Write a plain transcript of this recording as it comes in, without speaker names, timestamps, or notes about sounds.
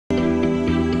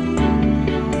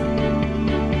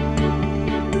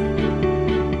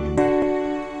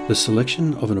The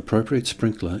selection of an appropriate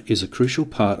sprinkler is a crucial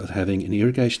part of having an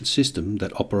irrigation system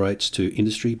that operates to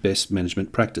industry best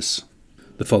management practice.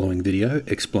 The following video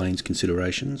explains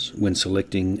considerations when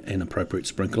selecting an appropriate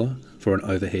sprinkler for an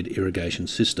overhead irrigation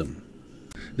system.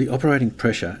 The operating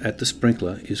pressure at the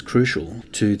sprinkler is crucial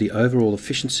to the overall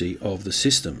efficiency of the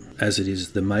system, as it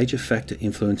is the major factor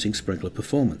influencing sprinkler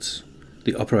performance.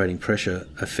 The operating pressure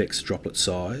affects droplet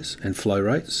size and flow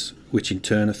rates, which in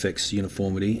turn affects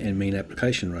uniformity and mean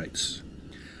application rates.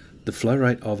 The flow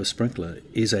rate of a sprinkler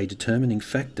is a determining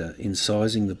factor in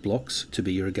sizing the blocks to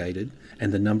be irrigated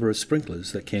and the number of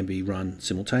sprinklers that can be run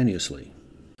simultaneously.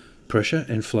 Pressure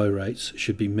and flow rates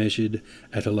should be measured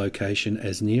at a location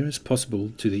as near as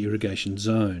possible to the irrigation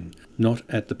zone, not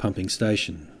at the pumping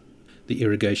station. The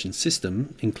irrigation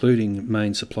system, including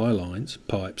main supply lines,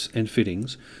 pipes and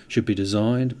fittings, should be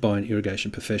designed by an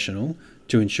irrigation professional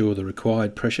to ensure the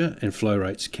required pressure and flow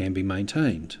rates can be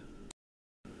maintained.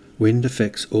 Wind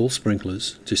affects all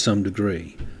sprinklers to some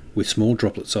degree, with small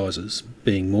droplet sizes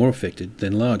being more affected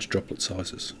than large droplet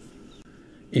sizes.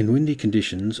 In windy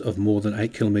conditions of more than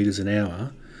 8 km an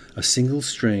hour, a single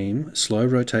stream, slow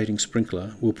rotating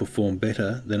sprinkler will perform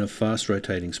better than a fast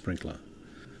rotating sprinkler.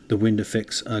 The wind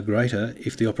effects are greater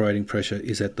if the operating pressure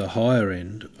is at the higher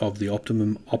end of the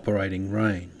optimum operating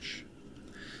range.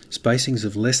 Spacings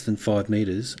of less than 5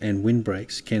 metres and wind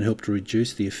breaks can help to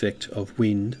reduce the effect of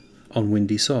wind on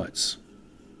windy sites.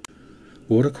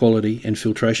 Water quality and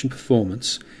filtration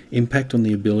performance impact on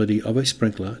the ability of a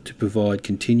sprinkler to provide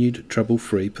continued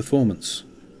trouble-free performance.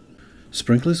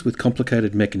 Sprinklers with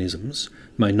complicated mechanisms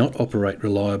may not operate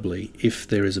reliably if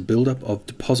there is a build-up of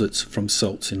deposits from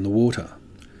salts in the water.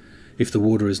 If the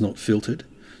water is not filtered,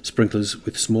 sprinklers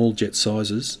with small jet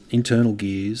sizes, internal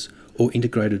gears, or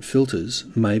integrated filters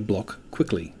may block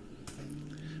quickly.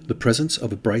 The presence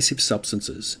of abrasive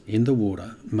substances in the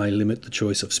water may limit the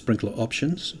choice of sprinkler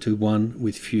options to one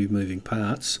with few moving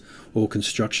parts or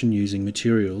construction using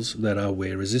materials that are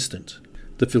wear resistant.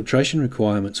 The filtration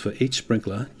requirements for each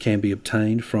sprinkler can be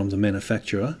obtained from the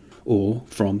manufacturer or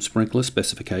from sprinkler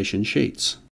specification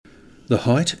sheets. The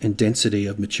height and density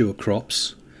of mature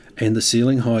crops and the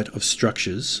ceiling height of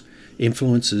structures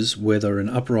influences whether an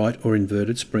upright or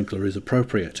inverted sprinkler is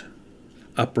appropriate.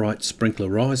 Upright sprinkler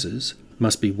risers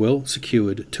must be well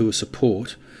secured to a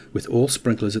support with all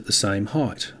sprinklers at the same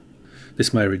height.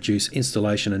 This may reduce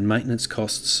installation and maintenance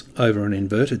costs over an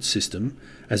inverted system,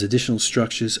 as additional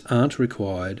structures aren't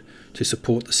required to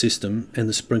support the system and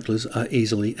the sprinklers are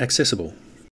easily accessible.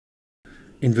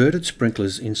 Inverted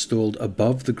sprinklers installed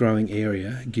above the growing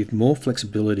area give more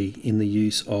flexibility in the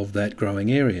use of that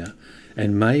growing area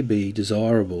and may be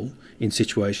desirable in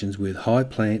situations with high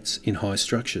plants in high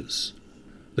structures.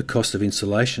 The cost of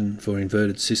installation for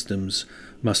inverted systems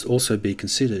must also be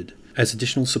considered, as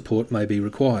additional support may be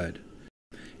required.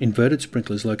 Inverted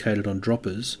sprinklers located on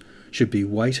droppers should be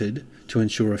weighted to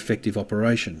ensure effective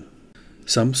operation.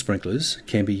 Some sprinklers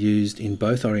can be used in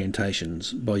both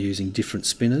orientations by using different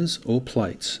spinners or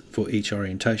plates for each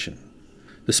orientation.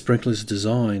 The sprinklers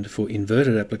designed for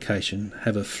inverted application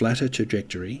have a flatter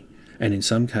trajectory, and in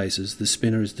some cases the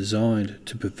spinner is designed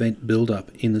to prevent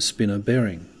build-up in the spinner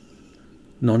bearing.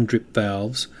 Non-drip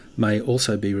valves may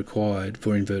also be required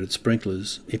for inverted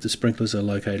sprinklers if the sprinklers are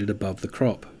located above the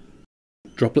crop.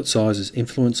 Droplet size is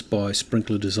influenced by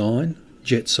sprinkler design,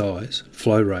 jet size,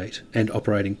 flow rate and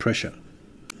operating pressure.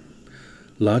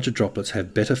 Larger droplets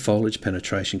have better foliage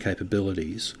penetration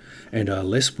capabilities and are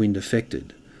less wind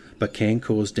affected, but can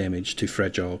cause damage to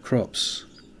fragile crops.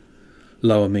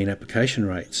 Lower mean application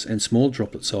rates and small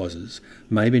droplet sizes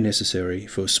may be necessary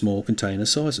for small container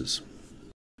sizes.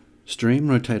 Stream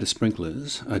rotator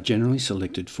sprinklers are generally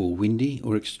selected for windy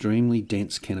or extremely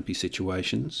dense canopy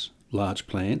situations, large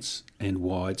plants and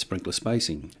wide sprinkler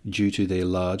spacing due to their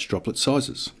large droplet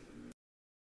sizes.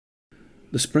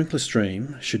 The sprinkler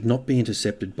stream should not be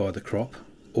intercepted by the crop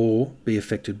or be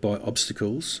affected by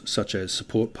obstacles such as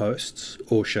support posts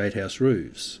or shadehouse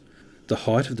roofs. The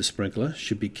height of the sprinkler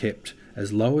should be kept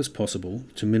as low as possible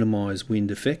to minimise wind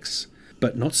effects,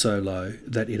 but not so low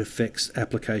that it affects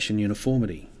application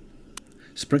uniformity.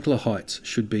 Sprinkler heights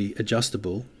should be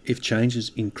adjustable if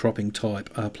changes in cropping type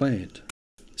are planned.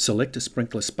 Select a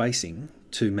sprinkler spacing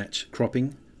to match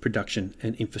cropping, production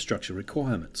and infrastructure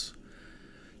requirements.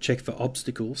 Check for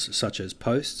obstacles such as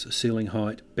posts, ceiling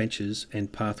height, benches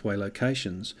and pathway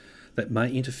locations that may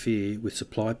interfere with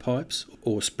supply pipes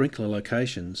or sprinkler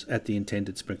locations at the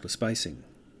intended sprinkler spacing.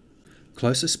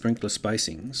 Closer sprinkler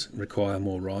spacings require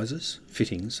more risers,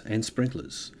 fittings and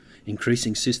sprinklers,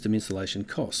 increasing system installation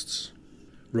costs.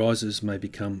 Risers may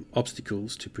become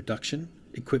obstacles to production,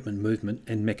 equipment movement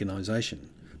and mechanisation,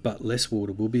 but less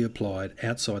water will be applied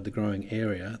outside the growing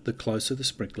area the closer the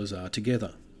sprinklers are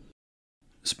together.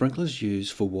 Sprinklers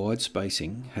used for wide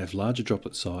spacing have larger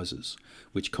droplet sizes,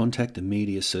 which contact the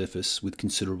media surface with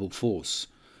considerable force,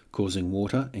 causing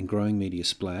water and growing media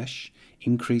splash,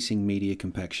 increasing media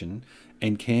compaction,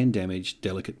 and can damage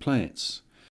delicate plants.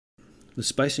 The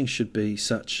spacing should be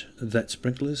such that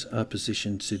sprinklers are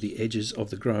positioned to the edges of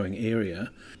the growing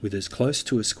area with as close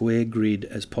to a square grid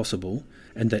as possible,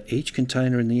 and that each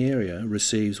container in the area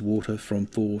receives water from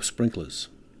 4 sprinklers.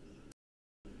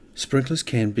 Sprinklers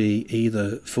can be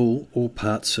either full or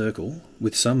part circle,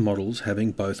 with some models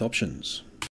having both options.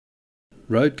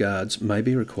 Road guards may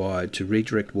be required to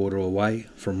redirect water away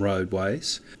from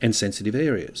roadways and sensitive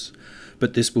areas,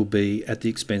 but this will be at the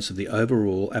expense of the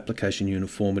overall application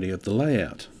uniformity of the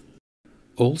layout.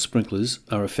 All sprinklers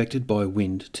are affected by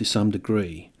wind to some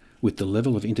degree, with the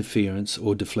level of interference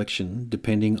or deflection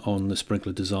depending on the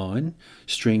sprinkler design,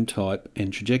 stream type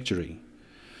and trajectory.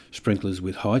 Sprinklers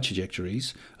with high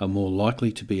trajectories are more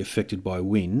likely to be affected by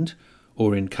wind,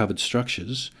 or in covered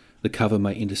structures, the cover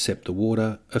may intercept the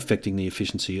water, affecting the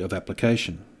efficiency of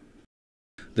application.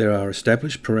 There are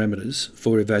established parameters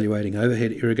for evaluating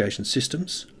overhead irrigation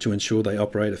systems to ensure they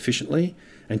operate efficiently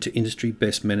and to industry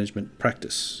best management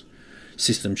practice.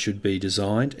 Systems should be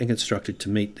designed and constructed to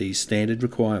meet these standard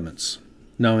requirements.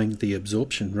 Knowing the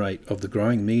absorption rate of the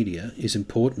growing media is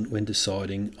important when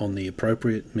deciding on the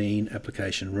appropriate mean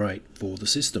application rate for the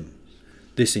system.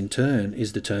 This in turn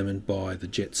is determined by the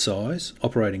jet size,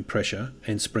 operating pressure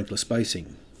and sprinkler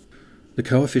spacing. The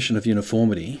coefficient of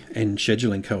uniformity and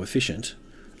scheduling coefficient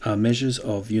are measures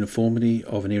of uniformity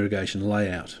of an irrigation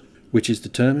layout, which is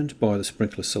determined by the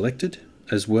sprinkler selected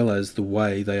as well as the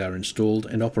way they are installed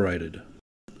and operated.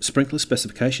 Sprinkler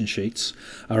specification sheets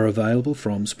are available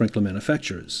from sprinkler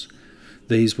manufacturers.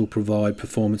 These will provide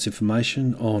performance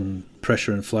information on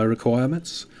pressure and flow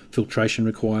requirements, filtration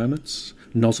requirements,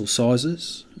 nozzle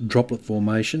sizes, droplet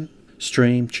formation,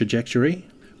 stream trajectory,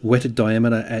 wetted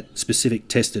diameter at specific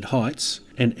tested heights,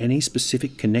 and any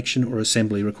specific connection or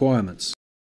assembly requirements.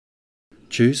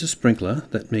 Choose a sprinkler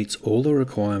that meets all the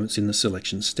requirements in the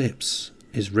selection steps,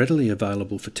 is readily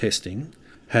available for testing,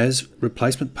 has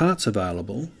replacement parts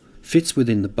available, fits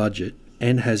within the budget,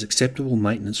 and has acceptable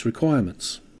maintenance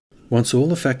requirements. Once all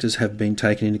the factors have been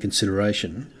taken into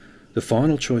consideration, the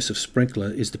final choice of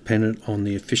sprinkler is dependent on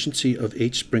the efficiency of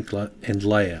each sprinkler and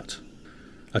layout.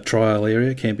 A trial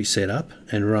area can be set up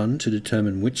and run to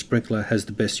determine which sprinkler has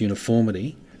the best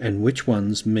uniformity and which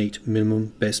ones meet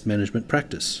minimum best management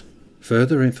practice.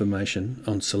 Further information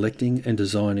on selecting and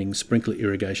designing sprinkler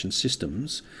irrigation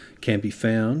systems can be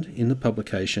found in the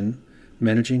publication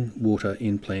Managing Water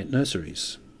in Plant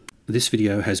Nurseries. This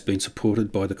video has been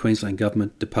supported by the Queensland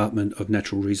Government Department of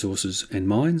Natural Resources and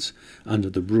Mines under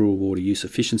the Rural Water Use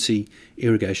Efficiency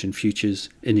Irrigation Futures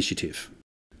Initiative.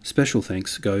 Special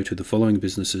thanks go to the following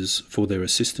businesses for their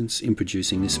assistance in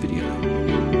producing this video.